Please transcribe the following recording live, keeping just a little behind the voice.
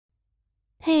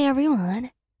Hey everyone,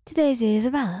 today's video is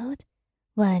about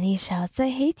when he shouts I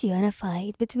hate you in a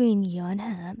fight between you and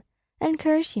him and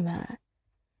Kirishima.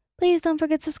 Please don't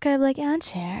forget to subscribe, like, and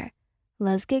share.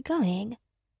 Let's get going.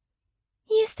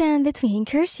 You stand between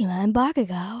Kirishima and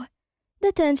Bakugou,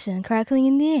 the tension crackling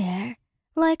in the air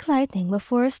like lightning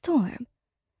before a storm.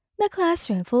 The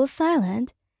classroom falls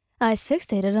silent, eyes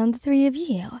fixated on the three of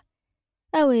you,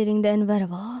 awaiting the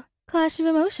inevitable clash of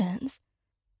emotions.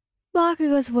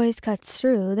 Bakugou's voice cuts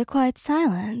through the quiet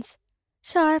silence,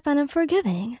 sharp and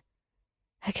unforgiving.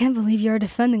 I can't believe you're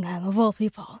defending him, of all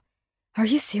people. Are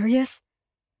you serious?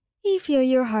 You feel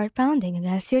your heart pounding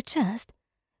against your chest,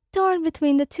 torn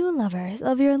between the two lovers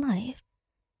of your life.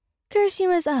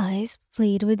 Kirishima's eyes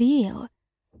plead with you,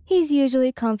 his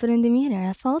usually confident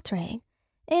demeanor faltering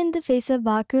in the face of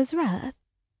Baku's wrath.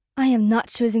 I am not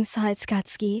choosing sides,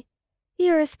 Katsuki.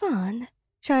 You respond,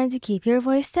 trying to keep your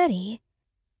voice steady.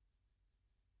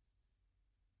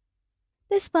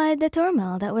 Despite the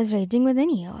turmoil that was raging within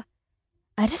you,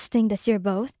 I just think that you're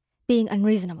both being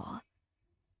unreasonable.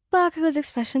 Bakugo's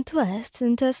expression twists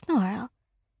into a snarl,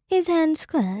 his hands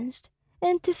clenched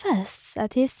into fists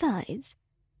at his sides.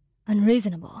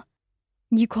 Unreasonable?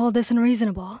 You call this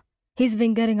unreasonable? He's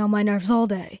been getting on my nerves all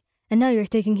day, and now you're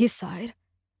taking his side.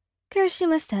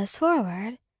 Kirishima steps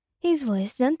forward, his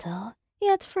voice gentle,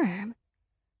 yet firm.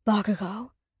 Bakugou,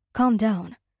 calm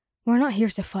down. We're not here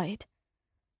to fight.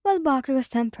 But Bakugou's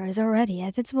temper is already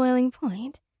at its boiling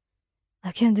point.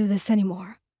 I can't do this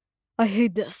anymore. I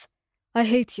hate this. I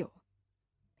hate you.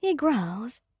 He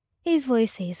growls, his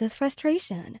voice haze with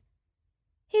frustration.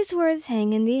 His words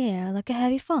hang in the air like a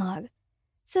heavy fog,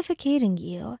 suffocating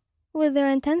you with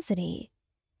their intensity.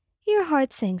 Your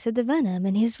heart sinks at the venom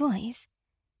in his voice,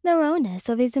 the rawness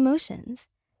of his emotions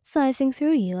slicing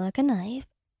through you like a knife.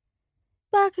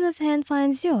 Bakugou's hand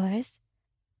finds yours.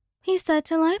 He's such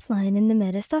a lifeline in the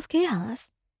midst of chaos.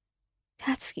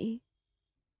 Katsuki,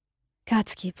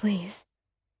 please.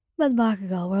 But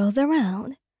Bakugou whirls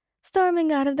around,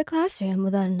 storming out of the classroom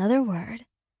without another word.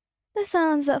 The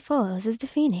silence that follows is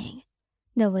deafening,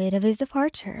 the weight of his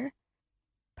departure,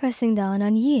 pressing down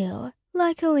on you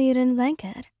like a leaden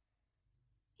blanket.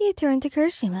 You turn to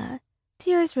Kirishima,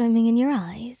 tears brimming in your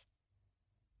eyes.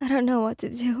 I don't know what to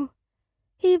do.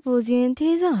 He pulls you into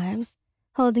his arms,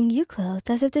 holding you close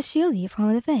as if to shield you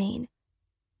from the pain.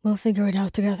 We'll figure it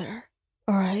out together,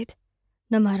 alright?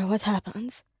 No matter what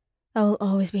happens, I will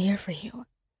always be here for you.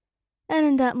 And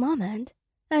in that moment,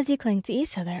 as you cling to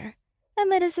each other,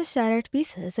 amidst the shattered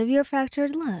pieces of your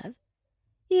fractured love,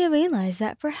 you realize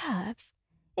that perhaps,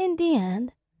 in the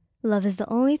end, love is the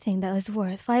only thing that was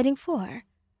worth fighting for.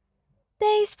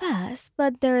 Days pass,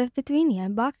 but the rift between you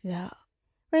and Bakugou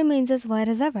remains as wide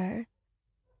as ever.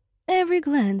 Every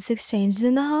glance exchanged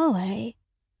in the hallway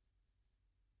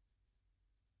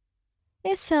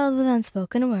is filled with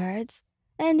unspoken words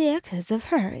and the echoes of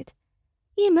hurt.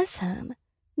 You miss him,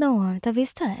 the warmth of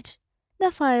his touch,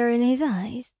 the fire in his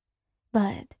eyes,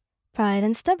 but pride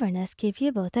and stubbornness keep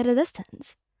you both at a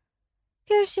distance.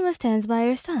 Kirishima stands by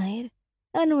your side,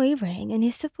 unwavering in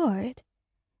his support,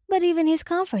 but even his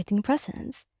comforting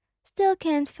presence still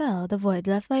can't fill the void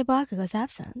left by Bakugou's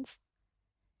absence.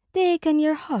 The ache in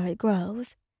your heart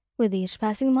grows with each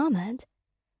passing moment,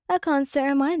 a constant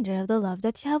reminder of the love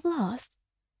that you have lost.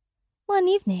 One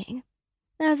evening,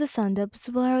 as the sun dips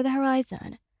below the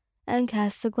horizon and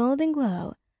casts a golden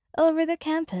glow over the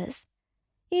campus,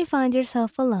 you find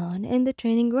yourself alone in the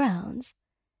training grounds.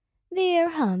 The air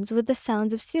hums with the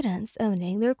sounds of students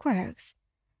owning their quirks,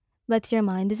 but your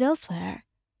mind is elsewhere,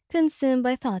 consumed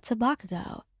by thoughts of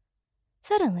Bakugou.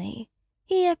 Suddenly,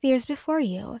 he appears before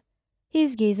you,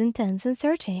 his gaze intense and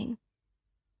searching.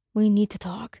 We need to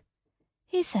talk,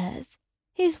 he says,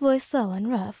 his voice low and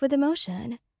rough with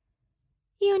emotion.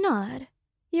 You nod,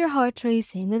 your heart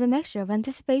racing with a mixture of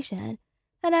anticipation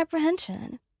and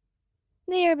apprehension.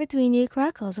 The air between you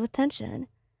crackles with tension,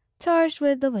 charged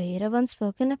with the weight of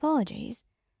unspoken apologies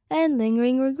and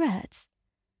lingering regrets.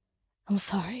 I'm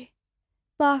sorry,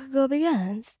 Bakugou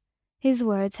begins, his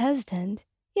words hesitant,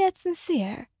 yet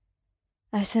sincere.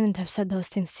 I shouldn't have said those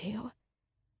things to you.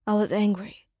 I was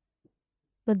angry,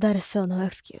 but that is still no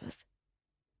excuse.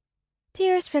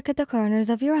 Tears prick at the corners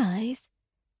of your eyes,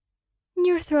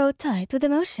 your throat tight with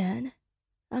emotion.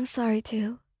 I'm sorry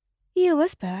too. You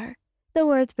whisper, the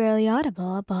words barely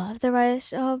audible above the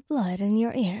rush of blood in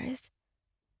your ears.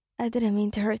 I didn't mean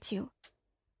to hurt you.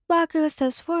 Baku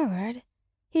steps forward,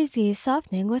 his gaze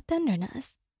softening with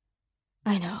tenderness.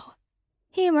 I know,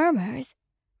 he murmurs,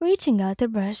 reaching out to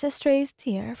brush a stray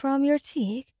tear from your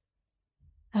cheek.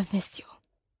 I've missed you.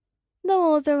 The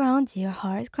walls around your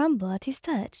heart crumble at his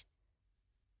touch.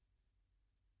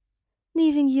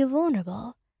 leaving you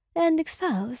vulnerable and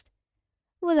exposed.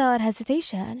 Without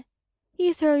hesitation,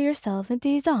 you throw yourself into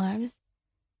his arms,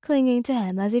 clinging to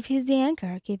him as if he's the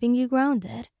anchor keeping you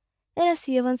grounded in a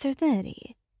sea of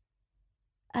uncertainty.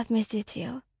 I've missed you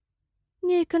too,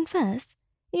 you confessed,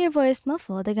 your voice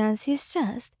muffled against his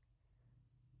chest.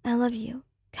 I love you,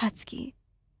 Katsuki.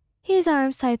 His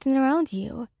arms tighten around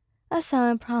you, a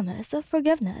silent promise of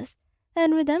forgiveness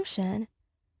and redemption.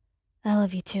 I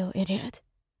love you too, idiot,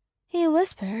 he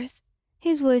whispers,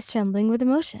 his voice trembling with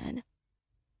emotion.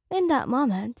 In that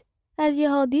moment, as you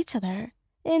hold each other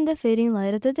in the fading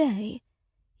light of the day,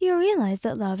 you realize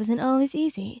that love isn't always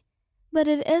easy, but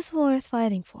it is worth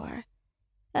fighting for.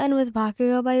 And with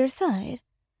Bakugou by your side,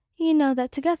 you know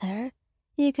that together,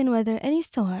 you can weather any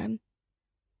storm.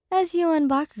 As you and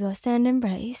Bakugou stand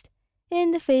embraced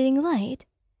in the fading light,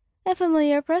 a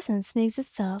familiar presence makes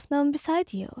itself known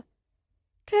beside you.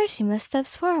 Kirishima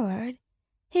steps forward,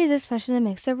 his expression a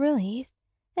mix of relief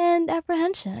and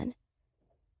apprehension.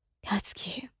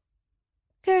 Katsuki.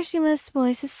 Kirishima's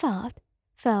voice is soft,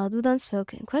 filled with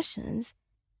unspoken questions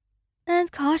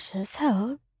and cautious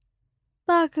hope.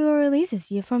 Bakugou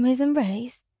releases you from his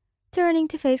embrace, turning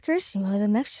to face Kirishima with a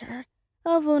mixture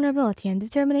of vulnerability and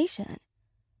determination.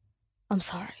 I'm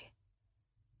sorry.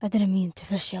 I didn't mean to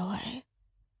push you away.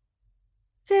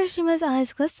 Kirishima's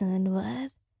eyes glistened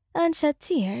with unshed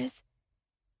tears,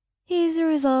 his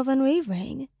resolve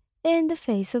unwavering in the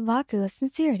face of Bakugou's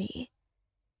sincerity.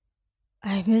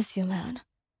 I miss you, man.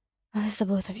 I miss the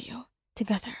both of you,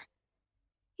 together.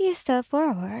 You step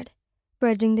forward,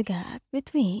 bridging the gap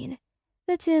between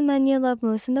the two men you love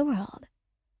most in the world.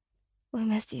 We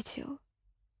missed you too.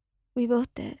 We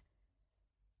both did.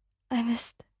 I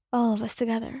missed all of us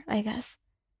together, I guess.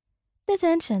 The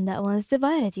tension that once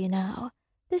divided you now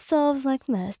dissolves like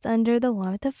mist under the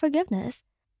warmth of forgiveness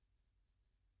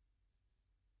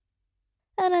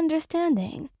and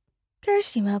understanding.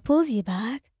 Kirishima pulls you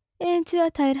back into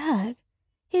a tight hug,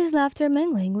 his laughter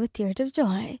mingling with tears of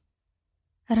joy.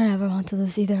 I don't ever want to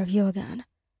lose either of you again.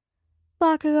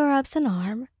 Bakugou wraps an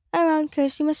arm around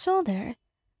Kirishima's shoulder,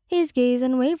 his gaze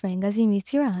unwavering as he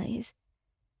meets your eyes.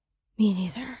 Me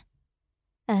neither.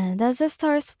 And as the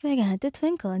stars began to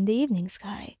twinkle in the evening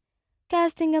sky,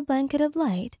 casting a blanket of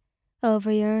light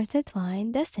over your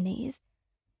intertwined destinies,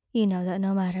 you know that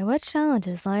no matter what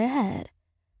challenges lie ahead,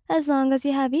 as long as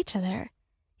you have each other,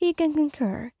 you can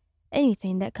conquer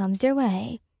anything that comes your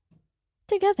way.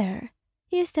 Together,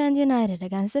 you stand united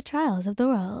against the trials of the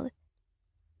world,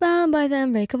 bound by the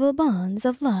unbreakable bonds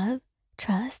of love,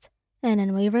 trust, and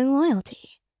unwavering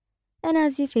loyalty. And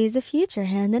as you face the future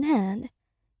hand in hand,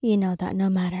 you know that no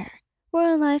matter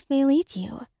where life may lead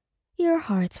you, your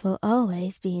hearts will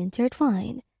always be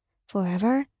intertwined,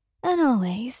 forever and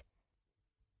always.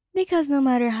 Because no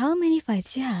matter how many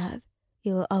fights you have,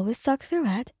 you will always talk through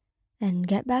it and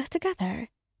get back together,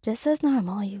 just as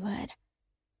normal you would.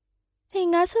 Thank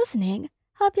you guys for listening.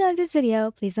 Hope you liked this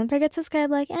video. Please don't forget to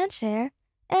subscribe, like, and share.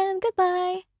 And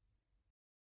goodbye!